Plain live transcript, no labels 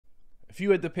If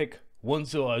you had to pick one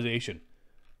civilization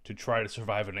to try to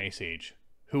survive an ice age,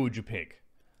 who would you pick?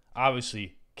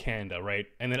 Obviously, Canada, right?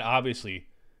 And then obviously,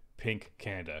 Pink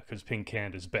Canada, because Pink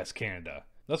Canada is best Canada.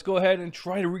 Let's go ahead and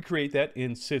try to recreate that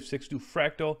in Civ 6. Do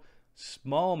Fractal,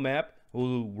 small map,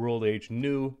 we'll do world age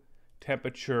new,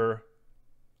 temperature,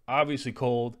 obviously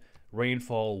cold,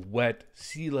 rainfall, wet,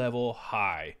 sea level,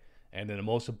 high. And then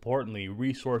most importantly,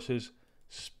 resources,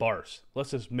 sparse.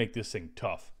 Let's just make this thing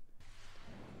tough.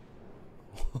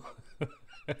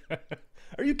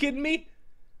 Are you kidding me?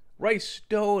 Rice,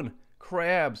 stone,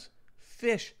 crabs,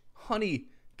 fish, honey,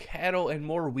 cattle, and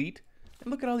more wheat. And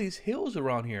look at all these hills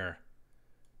around here.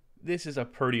 This is a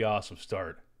pretty awesome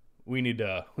start. We need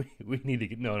to, we need to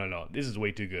get, no. This is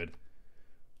way too good.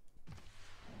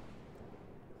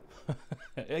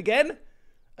 Again,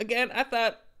 I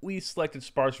thought we selected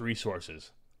sparse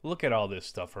resources. Look at all this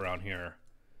stuff around here.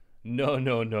 No.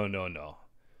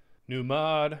 New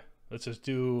mod. Let's just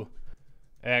do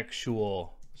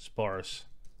actual sparse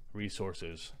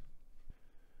resources.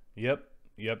 Yep.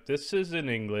 This is in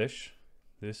English.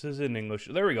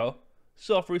 There we go.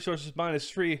 Self resources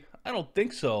 -3. I don't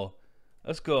think so.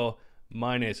 Let's go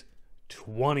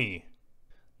 -20.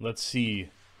 Let's see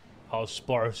how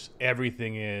sparse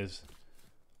everything is.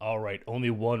 Alright, only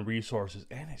one resources,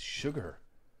 and it's sugar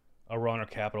around our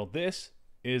capital. This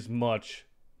is much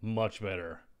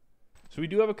better. So we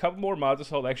do have a couple more mods.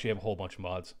 So I'll actually have a whole bunch of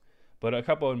mods, but a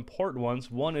couple of important ones.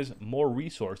 One is more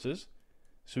resources,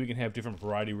 so we can have different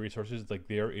variety of resources. Like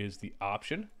there is the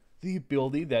option, the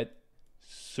ability that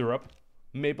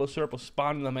maple syrup will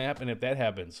spawn on the map, and if that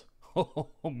happens,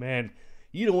 oh man,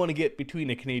 you don't want to get between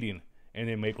a Canadian and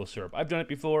a maple syrup. I've done it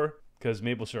before because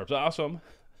maple syrup's awesome,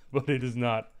 but it is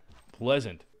not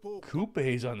pleasant.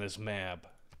 Coupe's on this map.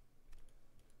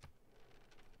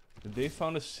 Did they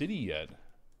found a city yet?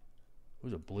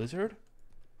 Was it blizzard?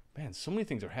 Man, so many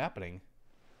things are happening.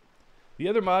 The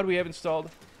other mod we have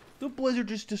installed, the blizzard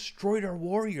just destroyed our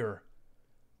warrior.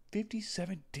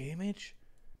 57 damage?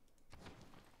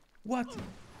 What?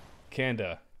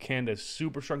 Canada's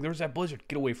super strong. There's that blizzard.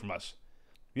 Get away from us.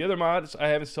 The other mods I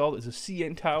have installed is a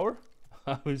CN tower.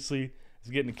 Obviously, it's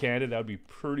getting to Canada. That would be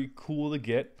pretty cool to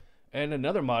get. And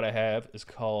another mod I have is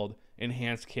called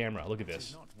Enhanced Camera. Look at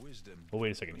this. Well,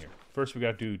 wait a second here. First, we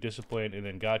got to do Discipline and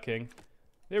then God King.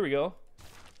 There we go.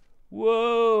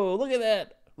 Whoa, look at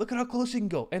that. Look at how close you can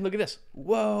go. And look at this.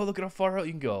 Whoa, look at how far out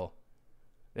you can go.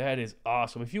 That is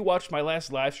awesome. If you watched my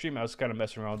last live stream, I was kind of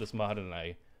messing around with this mod, and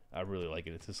I really like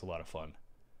it. It's just a lot of fun.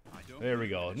 There we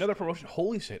go. Another promotion.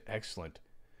 Holy shit, excellent.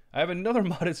 I have another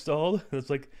mod installed. It's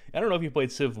like, I don't know if you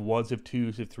played Civ 1, Civ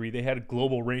 2, Civ 3. They had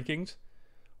global rankings.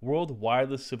 World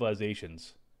Wireless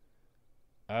Civilizations.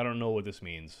 I don't know what this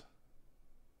means.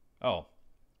 Oh,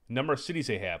 number of cities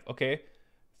they have. Okay,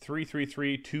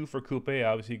 333, 2 for Coupe,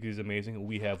 obviously because he's amazing.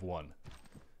 We have 1.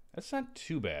 That's not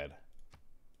too bad.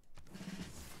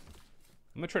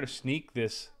 I'm gonna try to sneak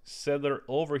this settler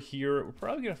over here. We're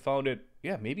probably gonna found it.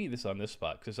 Yeah, maybe this on this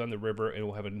spot because it's on the river, and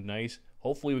we'll have a nice.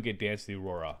 Hopefully, we get Dance the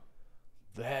Aurora.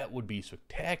 That would be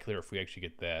spectacular if we actually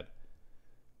get that.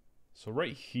 So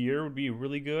right here would be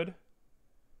really good.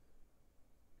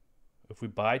 If we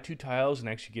buy 2 tiles and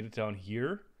actually get it down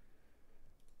here,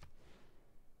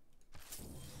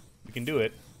 we can do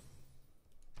it.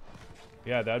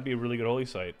 Yeah, that would be a really good holy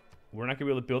site. We're not gonna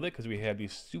be able to build it because we have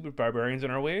these stupid barbarians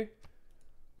in our way.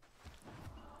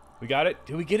 We got it.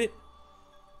 Did we get it?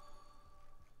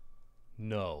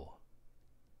 No.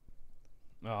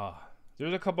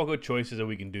 There's a couple of good choices that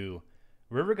we can do.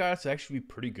 River Goddess actually be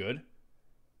pretty good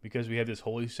because we have this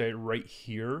holy site right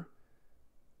here.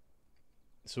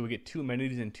 So we get 2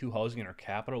 amenities and 2 housing in our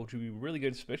capital, which would be really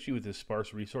good, especially with this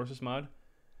sparse resources mod.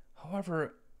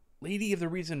 However, Lady of the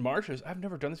Reeds and Marshes, I've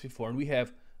never done this before, and we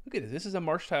have, look at this. This is a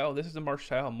marsh tile. This is a marsh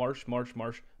tile. Marsh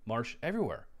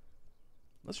everywhere.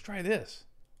 Let's try this.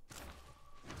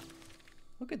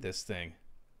 Look at this thing.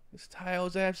 This tile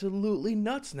is absolutely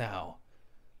nuts now.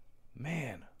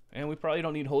 Man. And we probably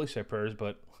don't need holy site prayers,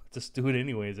 but just do it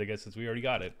anyways, I guess, since we already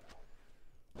got it.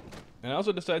 And I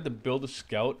also decided to build a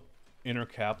scout in our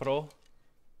capital,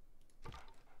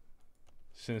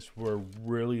 since we're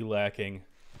really lacking.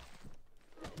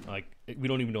 Like, we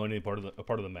don't even know any part of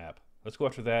the map. Let's go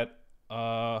after that.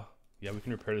 Yeah, we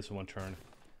can repair this in 1 turn,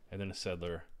 and then a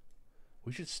settler.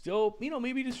 We should still,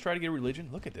 maybe just try to get religion.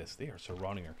 Look at this. They are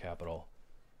surrounding our capital.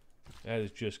 That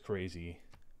is just crazy.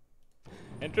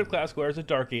 Enter class square is a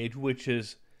dark age, which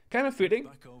is kind of fitting.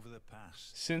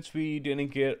 Since we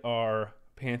didn't get our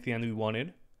pantheon we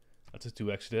wanted. Let's just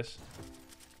do Exodus.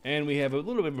 And we have a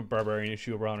little bit of a barbarian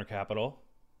issue around our capital.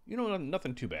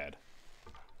 Nothing too bad.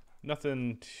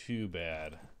 Nothing too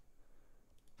bad.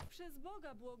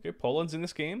 Okay, Poland's in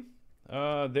this game.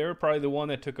 They're probably the one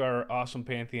that took our awesome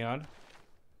pantheon.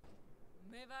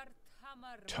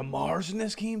 Tamar's in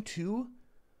this game too?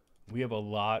 We have a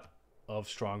lot of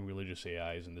strong religious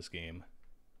AIs in this game.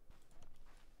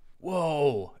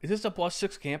 Whoa! Is this a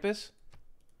 +6 campus?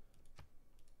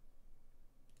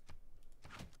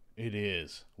 It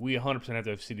is. We 100% have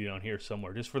to have city down here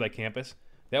somewhere just for that campus.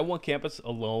 That one campus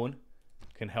alone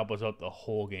can help us out the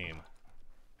whole game.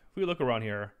 If we look around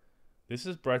here, this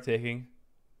is breathtaking.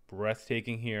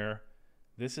 Breathtaking here.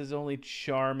 This is only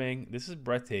charming. This is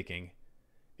breathtaking.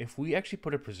 If we actually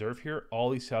put a preserve here, all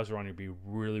these tiles around here would be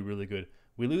really, really good.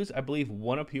 We lose, I believe,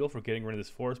 1 appeal for getting rid of this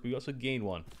forest, but we also gain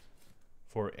 1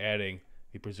 for adding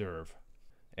the preserve.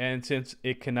 And since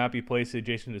it cannot be placed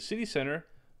adjacent to the city center,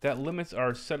 that limits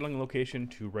our settling location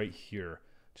to right here.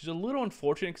 Which is a little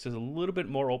unfortunate because it's a little bit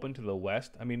more open to the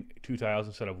west. I mean, 2 tiles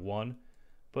instead of 1.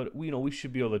 But we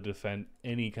should be able to defend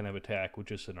any kind of attack with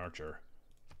just an archer.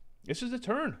 This is the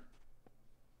turn.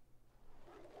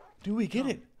 Do we get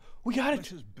it? We got it!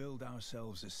 Let us build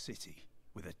ourselves a city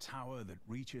with a tower that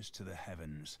reaches to the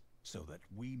heavens so that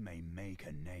we may make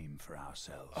a name for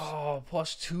ourselves. Oh,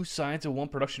 +2 science and 1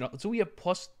 production. So we have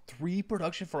 +3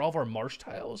 production for all of our marsh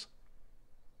tiles?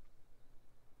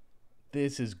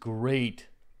 This is great.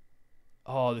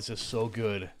 Oh, this is so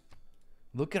good.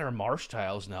 Look at our marsh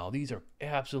tiles now. These are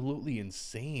absolutely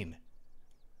insane.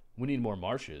 We need more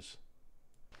marshes.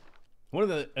 One of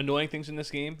the annoying things in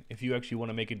this game, if you actually want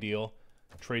to make a deal,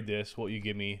 trade this, what you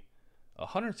give me,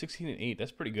 116 and 8,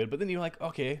 that's pretty good. But then you're like,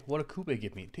 okay, what a coupe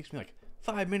give me? It takes me like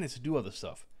 5 minutes to do other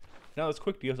stuff. Now it's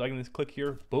quick deals. I can just click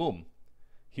here, boom.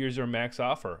 Here's our max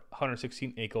offer,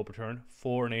 116, 8 gold per turn,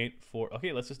 4 and 8, 4.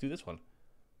 Okay, let's just do this one.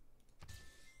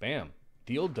 Bam,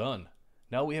 deal done.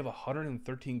 Now we have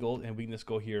 113 gold, and we can just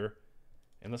go here,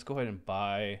 and let's go ahead and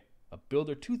buy a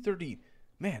builder, 230.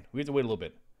 Man, we have to wait a little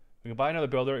bit. We can buy another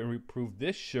builder and improve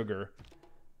this sugar,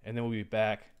 and then we'll be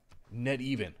back net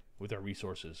even with our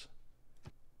resources.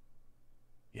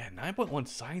 Yeah, 9.1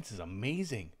 science is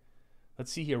amazing.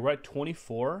 Let's see here, we're at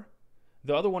 24.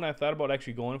 The other one I thought about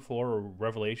actually going for, or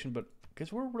Revelation, but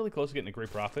because we're really close to getting a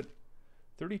great profit.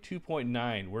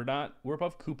 32.9, we're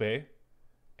above coupe,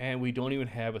 and we don't even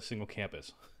have a single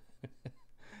campus.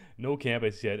 No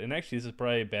campus yet, and actually this is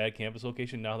probably a bad campus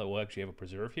location now that we'll actually have a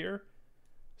preserve here.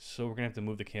 So we're gonna have to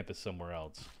move the campus somewhere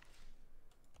else.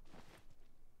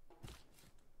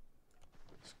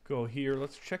 Let's go here.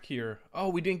 Let's check here. Oh,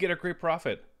 we didn't get a great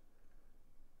profit.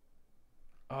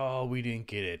 Oh, we didn't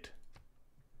get it.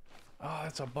 Oh,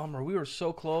 that's a bummer. We were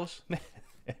so close.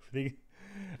 I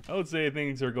would say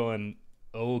things are going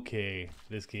okay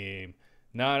this game.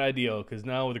 Not ideal, because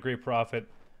now with a great profit,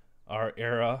 our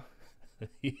era,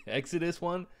 the Exodus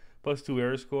one, +2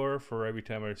 era score for every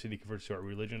time our city converts to our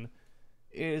religion,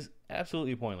 is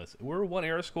absolutely pointless. We're 1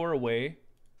 era score away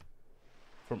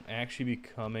from actually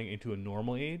becoming into a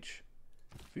normal age.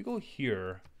 If we go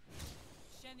here,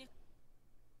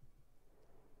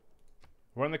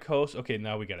 we're on the coast. Okay,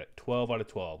 now we got it. 12 out of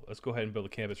 12. Let's go ahead and build a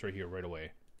campus right here right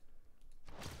away.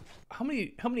 How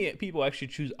many people actually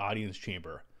choose audience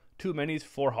chamber? 2 amenities,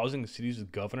 4 housing in cities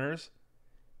with governors,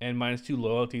 and -2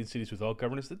 loyalty in cities without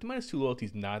governors. The -2 loyalty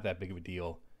is not that big of a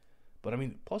deal. But I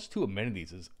mean, +2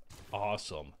 amenities is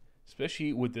awesome.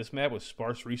 Especially with this map with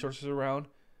sparse resources around.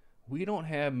 We don't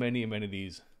have many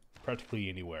amenities practically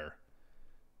anywhere.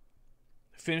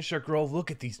 Finish our grove. Look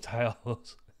at these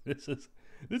tiles.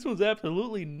 This one's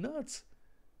absolutely nuts.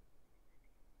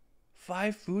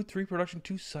 5 food, 3 production,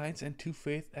 2 science, and 2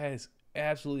 faith. That is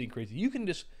absolutely crazy. You can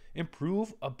just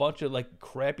improve a bunch of like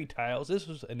crappy tiles. This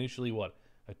was initially what,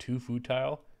 a 2 food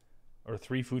tile or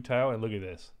 3 food tile, and look at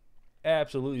this.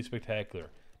 Absolutely spectacular.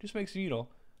 Just makes you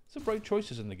some bright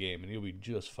choices in the game, and you'll be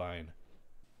just fine.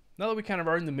 Now that we kind of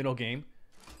are in the middle game,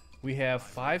 we have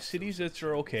 5 cities that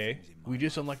are okay. We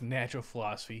just unlock natural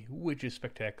philosophy, which is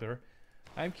spectacular.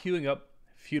 I'm queuing up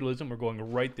feudalism. We're going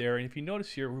right there, and if you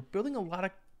notice here, we're building a lot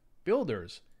of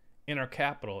builders in our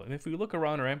capital. And if we look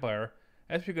around our empire,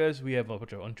 that's because we have a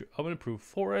bunch of unimproved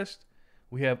forest.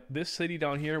 We have this city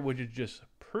down here, which is just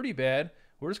pretty bad.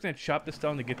 We're just going to chop this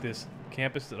down to get this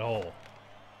campus at all.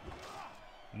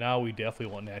 Now we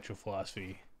definitely want natural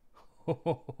philosophy.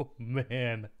 Oh,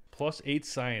 man. +8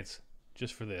 science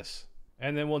just for this.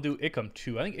 And then we'll do Icum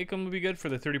too. I think Icum would be good for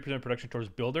the 30% production towards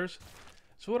builders.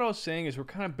 So what I was saying is we're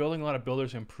kind of building a lot of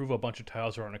builders to improve a bunch of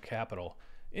tiles around our capital.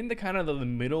 In the kind of the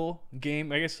middle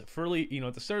game, I guess, at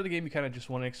the start of the game, you kind of just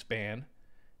want to expand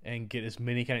and get as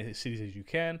many kind of cities as you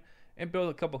can and build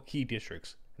a couple key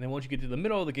districts. And then once you get to the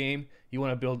middle of the game, you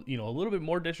want to build, a little bit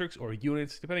more districts or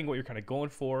units, depending on what you're kind of going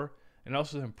for. and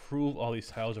also to improve all these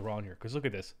tiles around here. Because look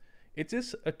at this. It's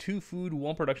just a 2 food,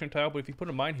 1 production tile, but if you put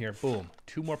a mine here, boom,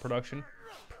 2 more production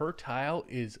per tile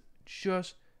is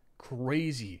just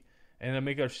crazy. And then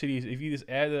make our cities, if you just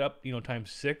add it up, you know,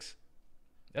 times 6,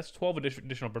 that's 12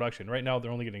 additional production. Right now,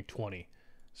 they're only getting 20.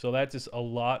 So that's just a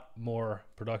lot more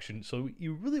production. So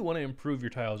you really want to improve your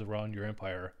tiles around your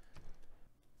empire.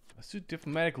 Let's do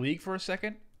Diplomatic League for a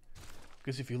second.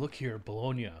 Because if you look here,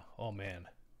 Bologna, oh man.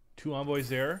 2 envoys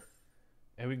there.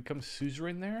 And we can come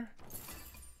suzerain there.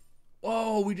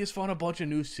 Oh, we just found a bunch of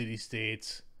new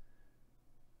city-states.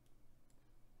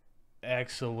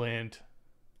 Excellent.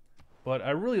 But I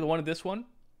really wanted this one.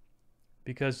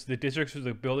 Because the districts of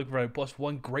the building provide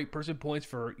 +1 great person points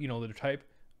for, you know, their type.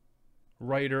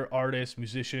 Writer, artist,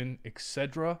 musician,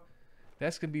 etc.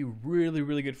 That's going to be really,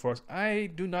 really good for us.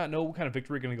 I do not know what kind of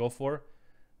victory we're going to go for.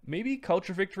 Maybe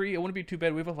culture victory. It wouldn't be too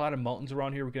bad. We have a lot of mountains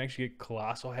around here. We can actually get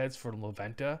colossal heads for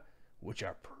Laventa, which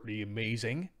are pretty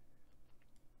amazing.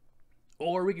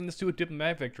 Or we can just do a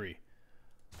diplomatic victory.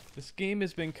 This game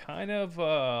has been kind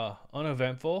of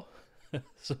uneventful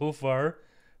so far.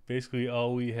 Basically,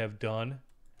 all we have done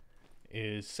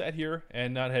is sat here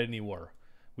and not had any war.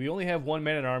 We only have 1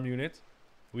 man-at-arm unit.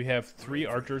 We have 3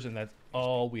 archers, and that's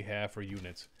all we have for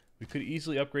units. We could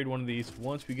easily upgrade one of these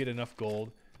once we get enough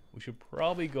gold. We should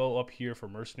probably go up here for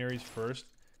mercenaries first.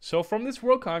 So from this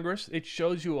World Congress, it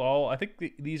shows you all, I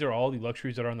think these are all the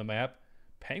luxuries that are on the map.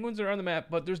 Penguins are on the map,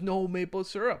 but there's no maple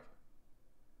syrup.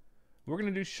 We're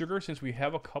going to do sugar since we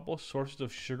have a couple sources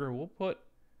of sugar. We'll put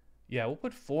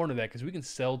 4 into that because we can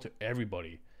sell to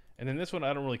everybody. And then this one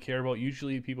I don't really care about.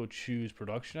 Usually people choose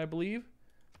production, I believe.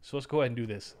 So let's go ahead and do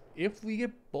this. If we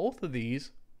get both of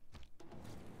these,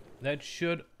 that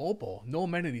should opal. No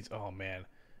amenities. Oh, man.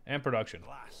 And production.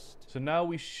 So now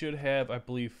we should have, I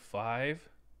believe,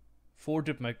 4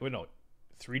 diplomatic... Wait, no.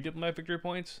 3 diplomatic victory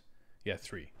points? Yeah,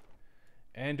 3.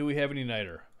 And do we have any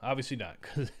niter? Obviously not,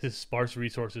 because it's sparse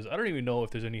resources. I don't even know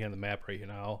if there's any on the map right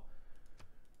now.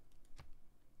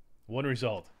 1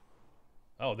 result.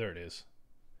 Oh, there it is.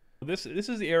 This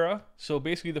is the era. So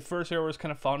basically the first era was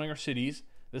kind of founding our cities.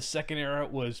 The second era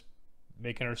was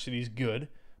making our cities good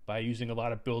by using a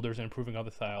lot of builders and improving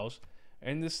other tiles.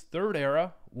 And this third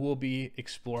era will be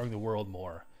exploring the world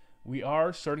more. We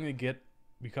are starting to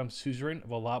become suzerain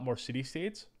of a lot more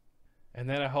city-states. And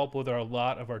then I help with a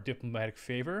lot of our diplomatic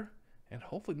favor. And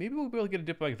hopefully, maybe we'll be able to get a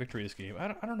diplomatic victory this game. I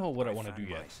don't know what I want to do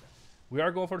yet. We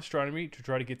are going for astronomy to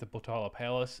try to get the Potala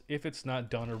Palace. If it's not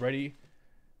done already,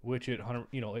 which it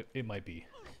might be.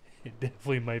 It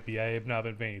definitely might be. I have not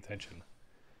been paying attention.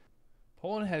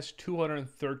 Poland has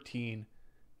 213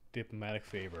 diplomatic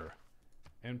favor.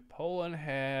 And Poland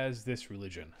has this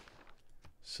religion.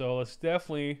 So let's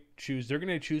definitely choose. They're going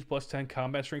to choose +10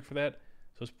 combat strength for that.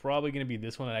 So it's probably going to be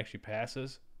this one that actually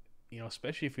passes. You know,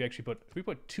 especially if we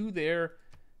put 2 there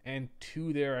and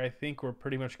 2 there, I think we're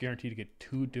pretty much guaranteed to get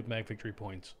 2 diplomatic victory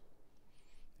points.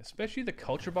 Especially the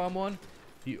culture bomb one.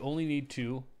 You only need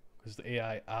 2 because the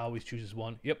AI always chooses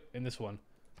 1. Yep, and this one.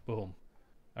 Boom.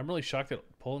 I'm really shocked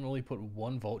that Poland only put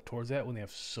 1 vote towards that when they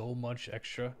have so much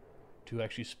extra to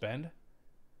actually spend.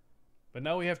 But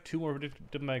now we have 2 more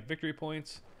diplomatic victory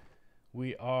points.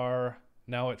 We are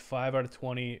now at 5 out of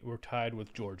 20. We're tied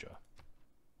with Georgia.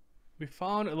 We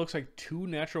found, it looks like 2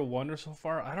 natural wonders so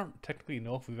far. I don't technically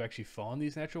know if we've actually found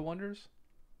these natural wonders.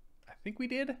 I think we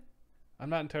did. I'm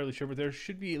not entirely sure, but there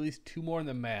should be at least 2 more on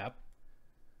the map.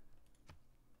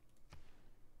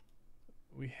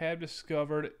 We have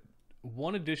discovered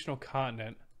 1 additional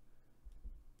continent.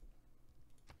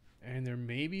 And there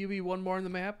maybe be 1 more on the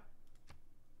map.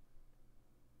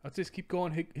 Let's just keep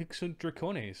going. Hixunt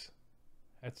Dracones.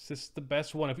 That's just the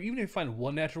best one. Even if you find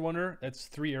 1 natural wonder, that's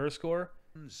 3 era score.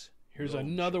 Here's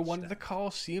another one. The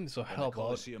Colosseum. This will help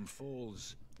out.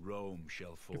 Falls, Rome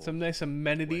shall fall. Get some nice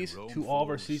amenities to all of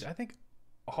our cities. I think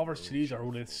all of our cities are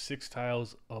within 6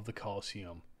 tiles of the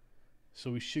Colosseum.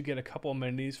 So we should get a couple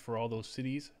amenities for all those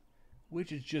cities,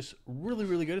 which is just really,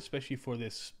 really good, especially for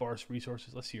this sparse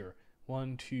resources. Let's see here.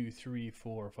 1, 2, 3,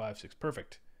 4, 5, 6.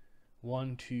 Perfect.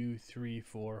 1, 2, 3,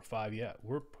 4, 5. Yeah,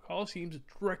 we're Colosseum's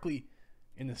directly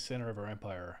in the center of our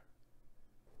empire.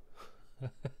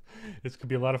 This could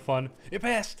be a lot of fun. It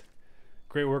passed!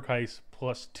 Great work, Heist.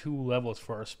 +2 levels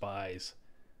for our spies.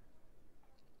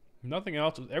 Nothing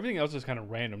else. Everything else is kind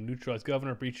of random. Neutralized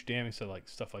governor, breach damage, so like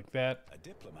stuff like that.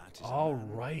 All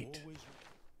right.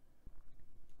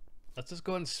 Let's just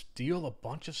go ahead and steal a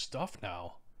bunch of stuff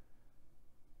now.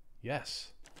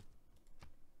 Yes.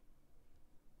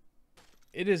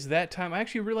 It is that time. I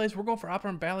actually realized we're going for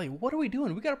Opera and Ballet. What are we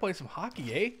doing? We got to play some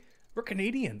hockey, eh? We're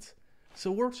Canadians. So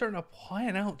we're starting to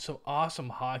plan out some awesome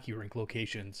hockey rink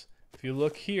locations If you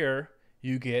look here,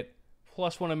 you get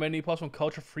 +1 amenity, +1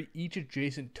 culture for each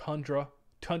adjacent tundra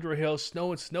hills,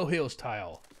 snow and snow hills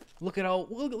tile. Look at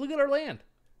our land.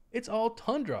 It's all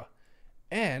tundra.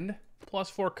 And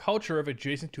 +4 culture if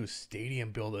adjacent to a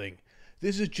stadium building.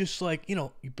 This is just like, you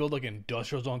know, you build like an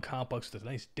industrial zone complex with a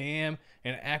nice dam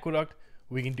and an aqueduct.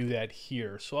 We can do that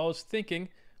here. So I was thinking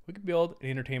we could build an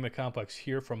entertainment complex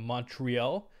here from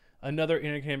Montreal, another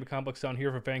entertainment complex down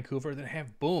here for Vancouver, then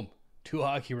have, boom, 2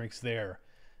 hockey rinks there.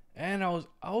 And I was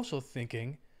also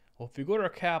thinking, well, if you go to our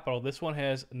capital, this one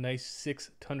has a nice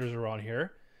 6 tundras around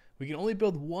here. We can only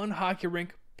build 1 hockey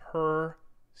rink per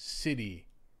city.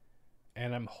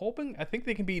 And I'm hoping, I think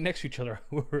they can be next to each other.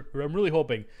 I'm really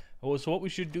hoping. So what we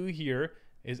should do here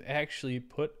is actually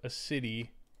put a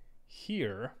city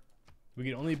here. We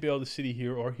can only build a city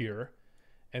here or here.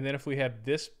 And then if we have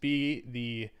this be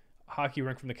the hockey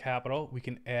rink from the capital, we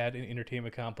can add an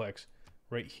entertainment complex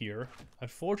right here.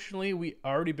 Unfortunately, we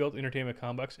already built entertainment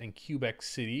complex in Quebec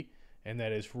City, and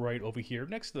that is right over here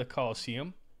next to the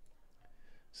Coliseum.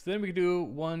 So then we can do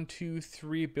 1, 2,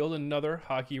 3, build another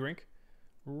hockey rink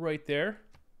right there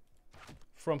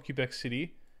from Quebec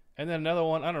City, and then another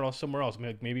one, I don't know, somewhere else,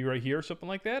 maybe right here or something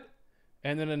like that,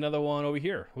 and then another one over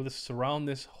here. We'll just surround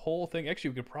this whole thing.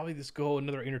 Actually, we could probably just go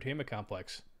another entertainment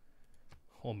complex.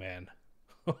 Oh man.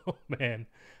 Oh man,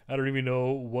 I don't even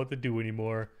know what to do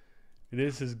anymore.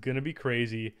 This is gonna be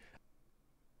crazy.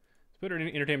 Let's put our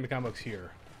entertainment complex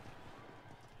here.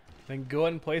 Then go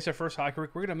ahead and place our first hockey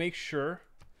rink. We're gonna make sure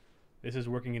this is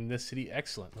working in this city.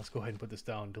 Excellent. Let's go ahead and put this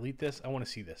down. Delete this. I want to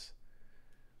see this.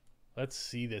 Let's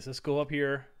see this. Let's go up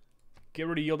here. Get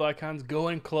rid of yield icons. Go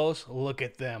in close. Look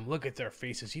at them. Look at their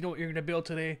faces. You know what you're going to build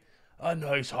today? A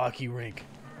nice hockey rink.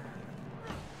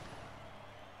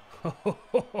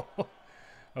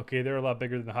 Okay, they're a lot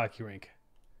bigger than the hockey rink.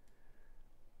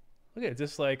 Look at it.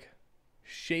 Just like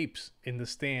shapes in the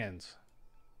stands.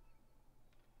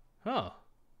 Huh.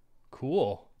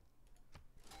 Cool.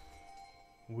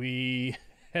 We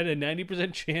had a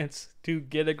 90% chance to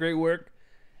get a great work,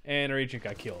 and our agent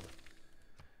got killed.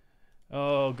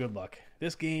 Oh, good luck.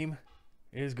 This game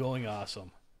is going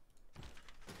awesome.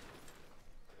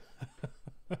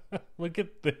 Look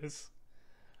at this.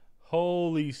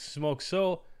 Holy smoke.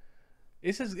 So,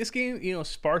 this game, you know,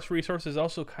 sparse resources is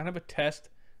also kind of a test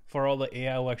for all the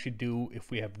AI will actually do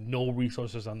if we have no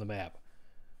resources on the map.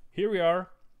 Here we are.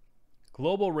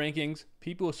 Global rankings,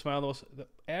 people who smile the most, the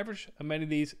average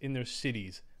amenities in their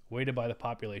cities, weighted by the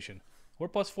population. We're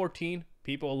 +14,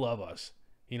 people love us.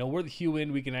 You know, we're the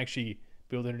human, we can actually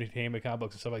build entertainment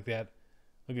complexes and stuff like that.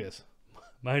 Look at this.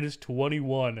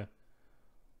 -21.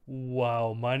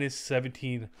 Wow,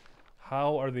 -17.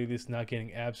 How are they just not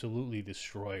getting absolutely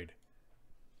destroyed?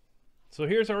 So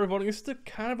here's our voting. This is a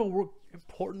kind of a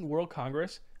important World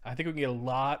Congress. I think we can get a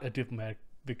lot of diplomatic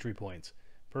victory points.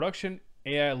 Production,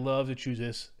 AI loves to choose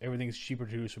this. Everything's cheaper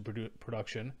to use for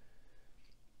production.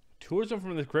 Tourism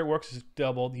from the Great Works is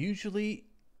doubled. Usually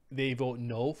they vote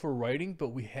no for writing, but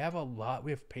we have a lot.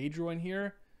 We have Pedro in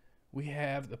here. We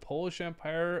have the Polish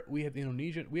Empire. We have the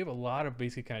Indonesian. We have a lot of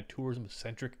basic kind of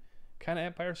tourism-centric kind of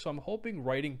empire. So I'm hoping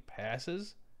writing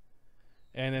passes.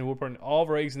 And then we're putting all of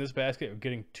our eggs in this basket. We're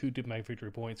getting 2 diplomatic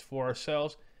victory points for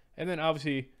ourselves. And then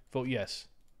obviously vote yes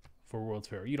for World's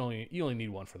Fair. You only need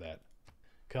 1 for that.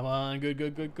 Come on,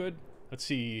 good. Let's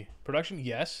see. Production,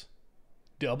 yes.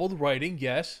 Doubled writing,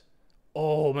 yes.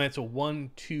 Oh man, it's a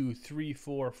 1, 2, 3,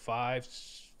 4,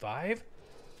 5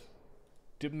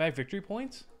 diplomatic victory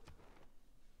points.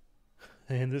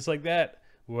 And just like that,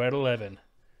 we're at 11.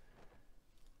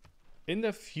 In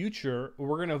the future,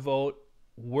 we're gonna vote.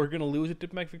 We're gonna lose a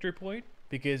diplomatic victory point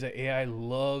because the AI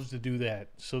loves to do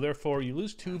that. So therefore, you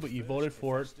lose 2, but you voted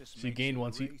for it, so you gain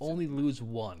 1. So you only lose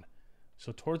 1.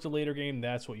 So towards the later game,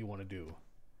 that's what you want to do.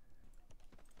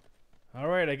 All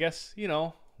right, I guess, you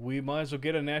know, we might as well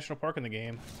get a national park in the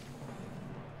game.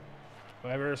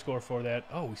 5 error score for that.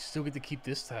 Oh, we still get to keep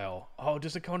this tile. Oh,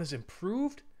 does it count as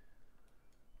improved?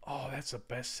 Oh, that's the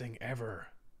best thing ever.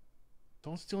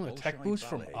 Don't steal an attack boost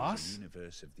from us?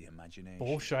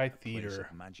 Bullshit Theater.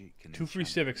 2 free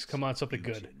civics. Come on, something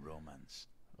good.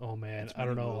 Oh man, I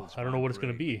don't know. I don't know what it's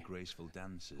going to be.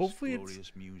 Hopefully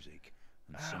it's...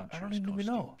 I don't even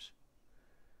know.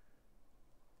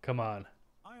 Come on.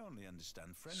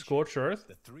 Scorched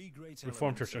Earth?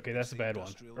 Reformed Church. Okay, that's a bad one.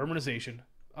 Urbanization.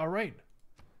 Alright.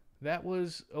 That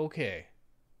was okay.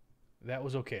 That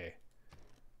was okay.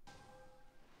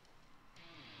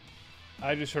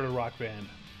 I just heard a rock band.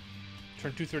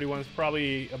 Turn 231 is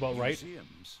probably about right.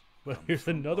 But here's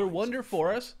another wonder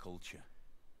for us. Culture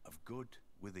of good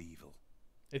with evil.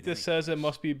 If this says it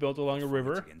must be built along a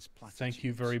river, thank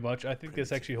you very much. I think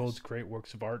this actually holds great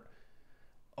works of art.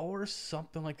 Or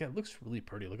something like that. It looks really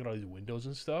pretty. Look at all these windows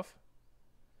and stuff.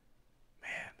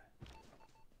 Man.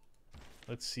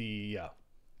 Let's see. Yeah.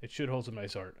 It should hold some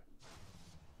nice art.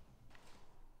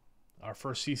 Our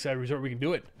first seaside resort, we can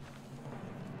do it.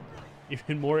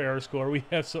 Even more error score. We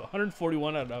have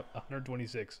 141 out of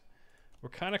 126. We're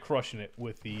kind of crushing it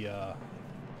with the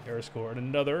error score. And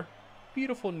another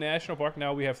beautiful national park.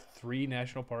 Now we have 3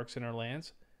 national parks in our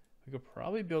lands. We could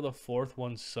probably build a 4th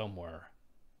one somewhere.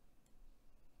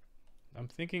 I'm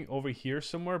thinking over here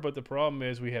somewhere, but the problem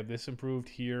is we have this improved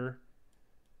here.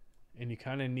 And you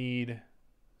kind of need...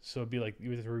 So it'd be like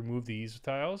you have to remove these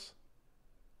tiles.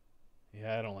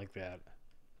 Yeah, I don't like that.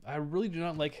 I really do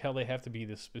not like how they have to be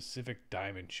this specific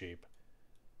diamond shape.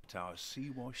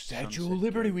 Statue of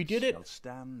Liberty, we did it!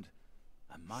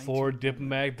 4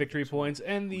 diplomatic victory points,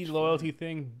 and the loyalty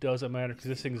thing doesn't matter because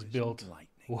this thing is built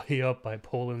way up by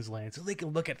Poland's land. So they can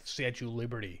look at the Statue of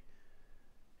Liberty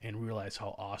and realize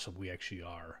how awesome we actually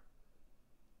are.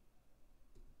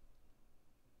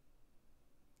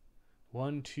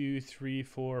 1, 2, 3,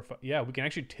 4, 5. Yeah, we can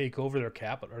actually take over their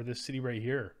capital, or this city right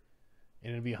here,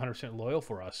 and it'll be 100% loyal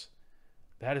for us.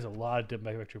 That is a lot of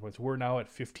diplomatic victory points. We're now at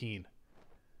 15.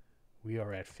 We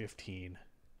are at 15.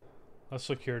 Let's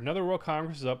look here. Another World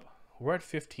Congress is up. We're at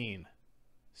 15.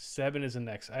 7 is the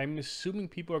next. I'm assuming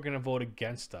people are going to vote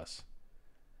against us.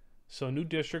 So new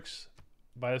districts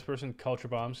by this person, culture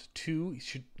bombs. 2, you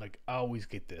should like always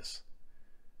get this.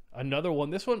 Another one.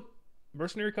 This one,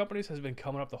 mercenary companies, has been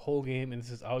coming up the whole game, and this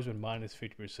has always been minus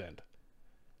 50%.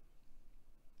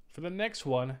 For the next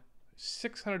one,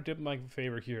 600 diplomatic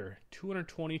favor here.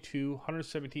 222,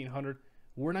 117, 100.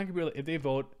 We're not going to be able to, if they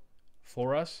vote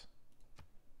for us,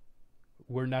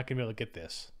 we're not going to be able to get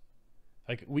this.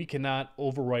 Like, we cannot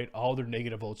overwrite all their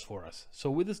negative votes for us. So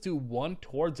we just do 1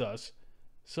 towards us.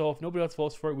 So if nobody else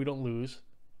votes for it, we don't lose.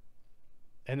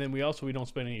 And then we don't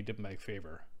spend any diplomatic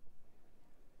favor.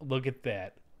 Look at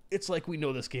that. It's like we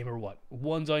know this game or what.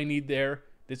 1's all you need there.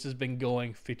 This has been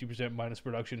going 50% minus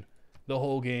production the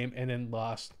whole game, and then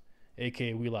lost.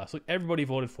 AKA we lost. Look, everybody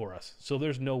voted for us. So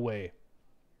there's no way.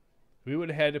 We would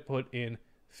have had to put in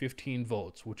 15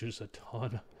 votes, which is a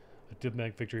ton of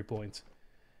diplomatic victory points.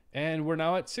 And we're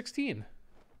now at 16.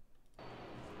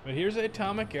 But here's the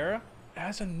Atomic Era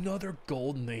as another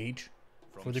golden age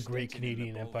for the great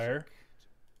Canadian Empire.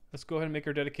 Let's go ahead and make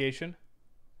our dedication.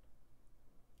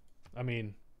 I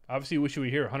mean, obviously, wish you were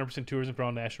here. 100% tourism for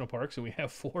all national parks, and we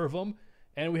have 4 of them.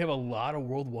 And we have a lot of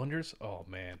world wonders. Oh,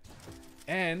 man.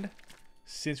 And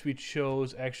since we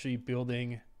chose actually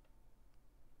building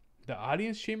the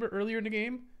audience chamber earlier in the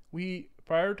game, we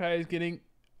prioritized getting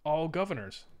all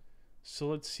governors. So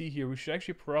let's see here. We should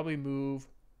actually probably move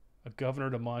a governor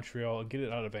to Montreal and get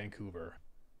it out of Vancouver.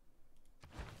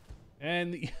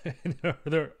 And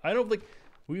I don't think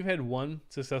we've had 1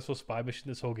 successful spy mission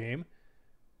this whole game.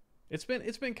 It's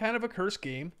been kind of a cursed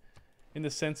game in the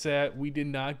sense that we did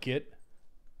not get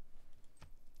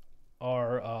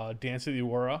our Dance of the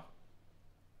Aurora.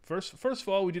 First of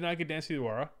all, we did not get Dance of the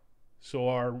Aurora, so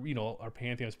our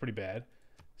pantheon is pretty bad.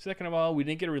 Second of all, we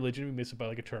didn't get a religion. We missed it by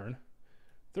like a turn.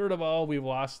 Third of all, we've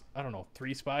lost, I don't know,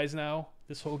 3 spies now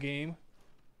this whole game.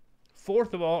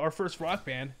 Fourth of all, our first rock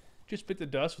band just bit the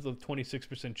dust with a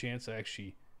 26% chance of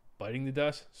actually biting the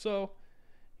dust. So,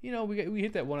 we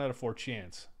hit that 1 out of 4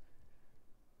 chance.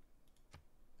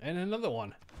 And another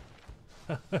one.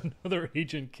 Another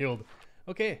agent killed.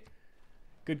 Okay.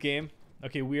 Good game.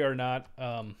 Okay, we are not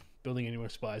building any more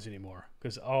spies anymore.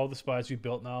 Because all the spies we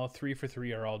built now, 3 for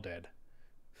 3, are all dead.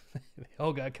 They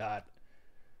all got caught.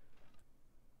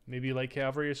 Maybe light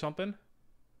cavalry or something?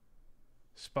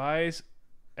 Spies.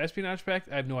 Espionage pact?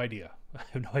 I have no idea. I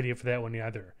have no idea for that one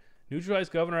either.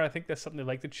 Neutralized governor, I think that's something they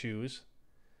like to choose.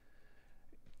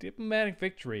 Diplomatic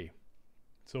victory.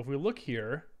 So if we look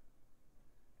here,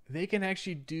 they can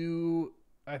actually do,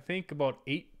 I think, about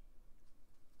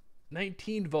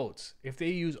 19 votes. If they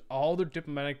use all their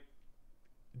diplomatic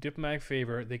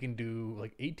favor, they can do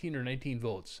like 18 or 19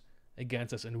 votes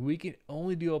against us, and we can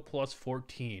only do a plus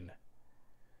 14.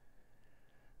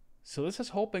 So this is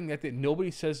hoping that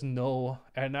nobody says no,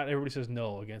 and not everybody says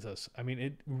no against us. I mean,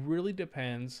 it really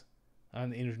depends on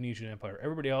the Indonesian Empire.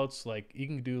 Everybody else, like, you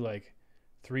can do like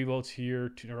 3 votes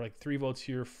here, or like 3 votes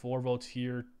here, 4 votes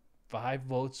here, 5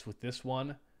 votes with this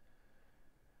one.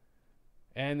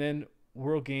 And then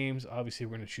World Games, obviously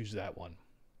we're going to choose that one.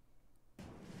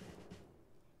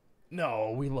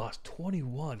 No, we lost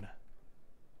 21.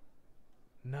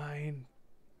 9,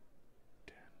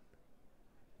 10.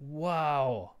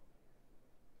 Wow.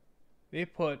 They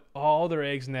put all their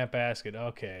eggs in that basket.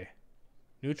 Okay.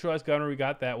 Neutralized gunner, we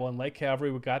got that one. Light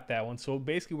cavalry, we got that one. So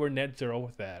basically we're net 0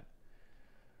 with that.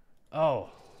 Oh,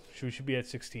 we should be at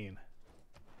 16.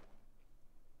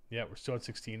 Yeah, we're still at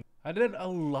 16. I did a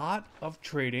lot of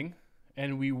trading,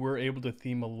 and we were able to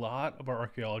theme a lot of our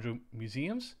archaeological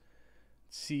museums.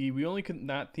 See, we only could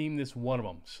not theme this one of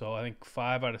them. So I think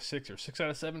 5 out of 6 or 6 out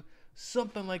of 7,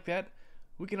 something like that.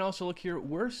 We can also look here.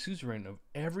 We're suzerain of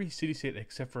every city-state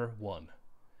except for one.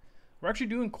 We're actually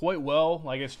doing quite well.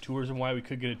 I guess tourism, why we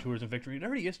could get a tourism victory. It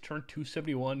already is turned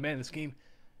 271. Man, this game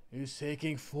is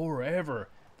taking forever.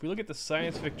 If we look at the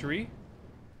science victory,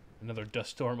 another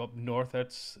dust storm up north.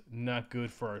 That's not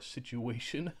good for our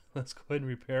situation. Let's go ahead and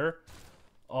repair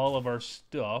all of our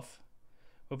stuff.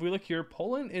 But if we look here,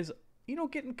 Poland is, you know,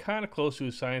 getting kind of close to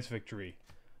a science victory.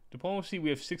 Diplomacy, we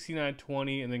have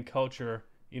 69-20, and then culture,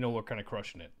 you know, we're kind of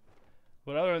crushing it.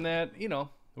 But other than that, you know,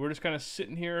 we're just kind of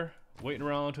sitting here waiting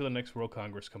around until the next World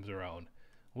Congress comes around.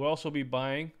 We'll also be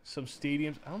buying some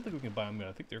stadiums. I don't think we can buy them yet.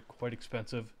 I think they're quite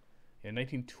expensive. Yeah,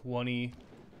 1920.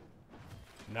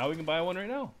 Now we can buy one right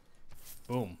now.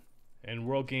 Boom. And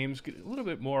World Games, get a little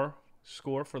bit more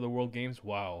score for the World Games.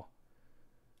 Wow.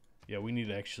 Yeah, we need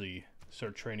to actually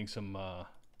start training some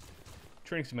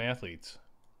athletes.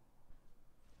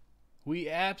 We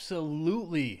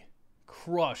absolutely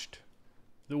crushed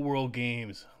the World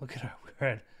Games. Look at our, we're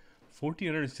at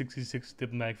 1,466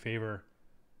 diplomatic favor.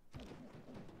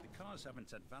 The cars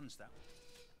haven't advanced that.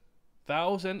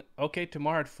 1,000. Okay,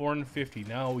 tomorrow at 450.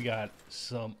 Now we got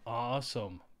some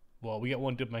awesome. Well, we got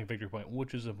one diplomatic victory point,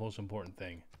 which is the most important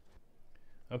thing.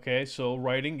 Okay, so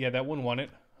writing, yeah, that one won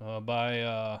it by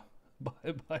a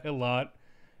lot.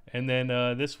 And then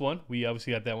this one, we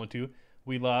obviously got that one too.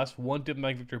 We lost one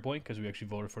diplomatic victory point because we actually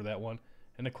voted for that one.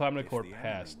 And the climate accord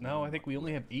passed. Now I think we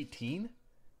only have 18.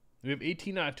 We have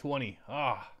 18 out of 20.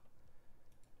 Ah.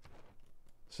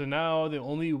 So now the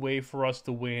only way for us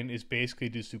to win is basically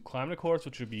just do climate accords,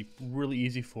 which would be really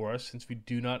easy for us since we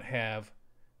do not have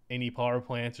any power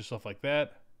plants or stuff like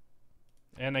that.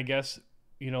 And I guess,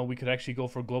 you know, we could actually go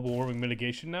for global warming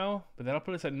mitigation now, but that'll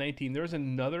put us at 19. There's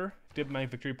another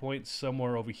diplomatic victory point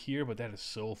somewhere over here, but that is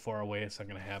so far away, it's not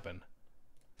going to happen.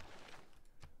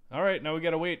 All right, now we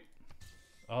got to wait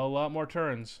a lot more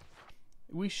turns.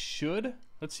 We should,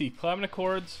 let's see, climate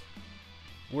accords.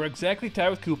 We're exactly tied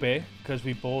with Coupe because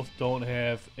we both don't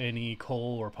have any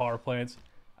coal or power plants.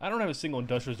 I don't have a single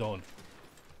industrial zone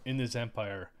in this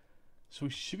empire. So we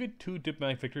should get 2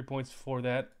 diplomatic victory points for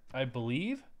that, I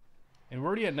believe. And we're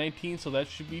already at 19, so that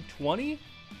should be 20.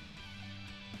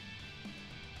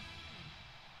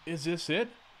 Is this it?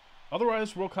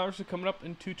 Otherwise, World Congress is coming up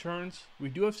in 2 turns. We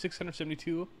do have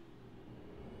 672.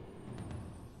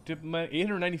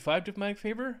 895 diplomatic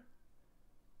favor?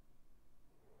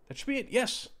 That should be it.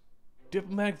 Yes!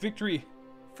 Diplomatic victory.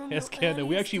 Yes, Canada.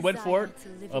 We actually went for it.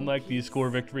 Unlike the score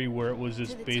victory where it was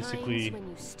just basically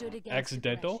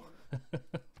accidental.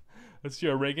 Let's see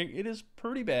our ranking. It is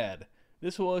pretty bad.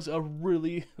 This was a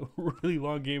really, really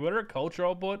long game. But our culture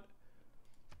output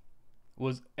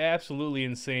was absolutely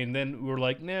insane. Then we were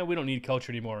like, nah, we don't need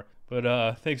culture anymore.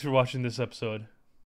 But thanks for watching this episode.